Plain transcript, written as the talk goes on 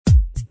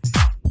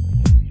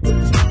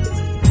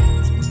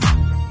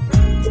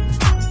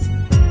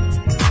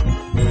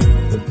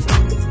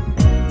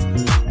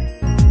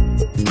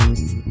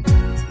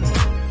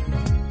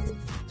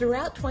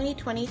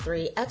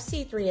2023,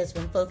 FC3 has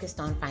been focused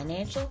on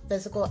financial,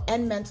 physical,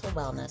 and mental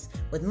wellness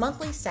with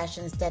monthly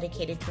sessions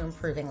dedicated to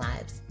improving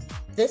lives.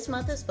 This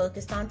month is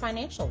focused on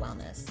financial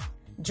wellness.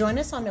 Join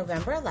us on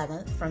November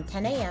 11th from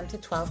 10 a.m. to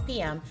 12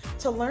 p.m.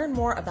 to learn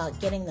more about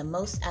getting the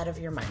most out of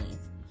your money.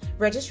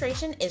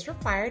 Registration is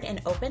required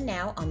and open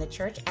now on the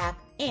church app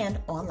and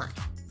online.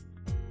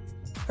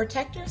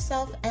 Protect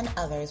yourself and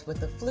others with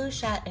the flu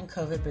shot and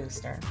COVID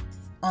booster.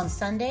 On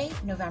Sunday,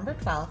 November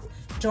 12th,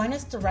 join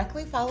us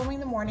directly following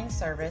the morning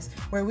service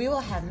where we will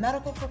have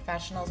medical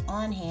professionals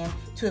on hand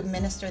to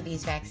administer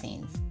these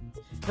vaccines.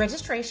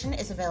 Registration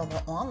is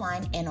available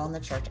online and on the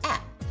church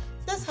app.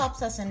 This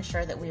helps us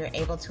ensure that we are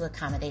able to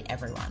accommodate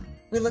everyone.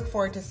 We look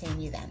forward to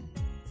seeing you then.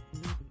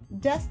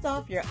 Dust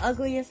off your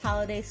ugliest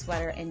holiday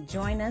sweater and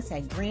join us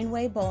at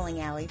Greenway Bowling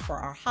Alley for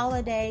our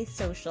holiday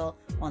social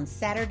on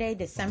Saturday,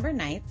 December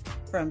 9th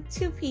from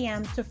 2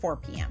 p.m. to 4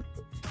 p.m.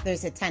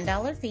 There's a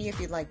 $10 fee if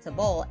you'd like to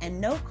bowl and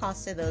no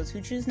cost to those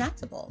who choose not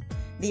to bowl.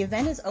 The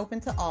event is open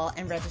to all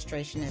and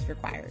registration is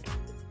required.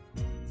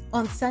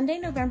 On Sunday,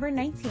 November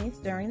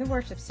 19th, during the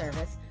worship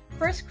service,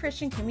 First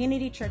Christian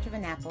Community Church of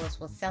Annapolis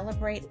will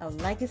celebrate a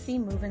legacy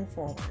moving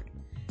forward.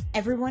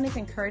 Everyone is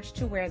encouraged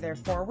to wear their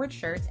forward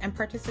shirts and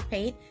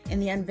participate in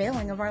the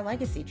unveiling of our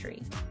legacy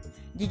tree.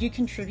 Did you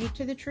contribute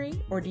to the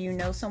tree, or do you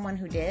know someone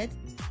who did?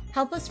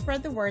 Help us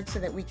spread the word so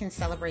that we can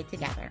celebrate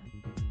together.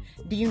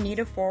 Do you need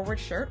a forward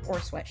shirt or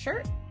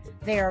sweatshirt?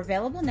 They are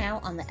available now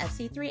on the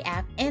FC3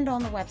 app and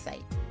on the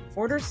website.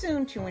 Order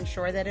soon to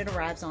ensure that it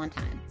arrives on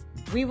time.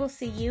 We will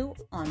see you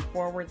on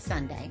Forward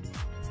Sunday.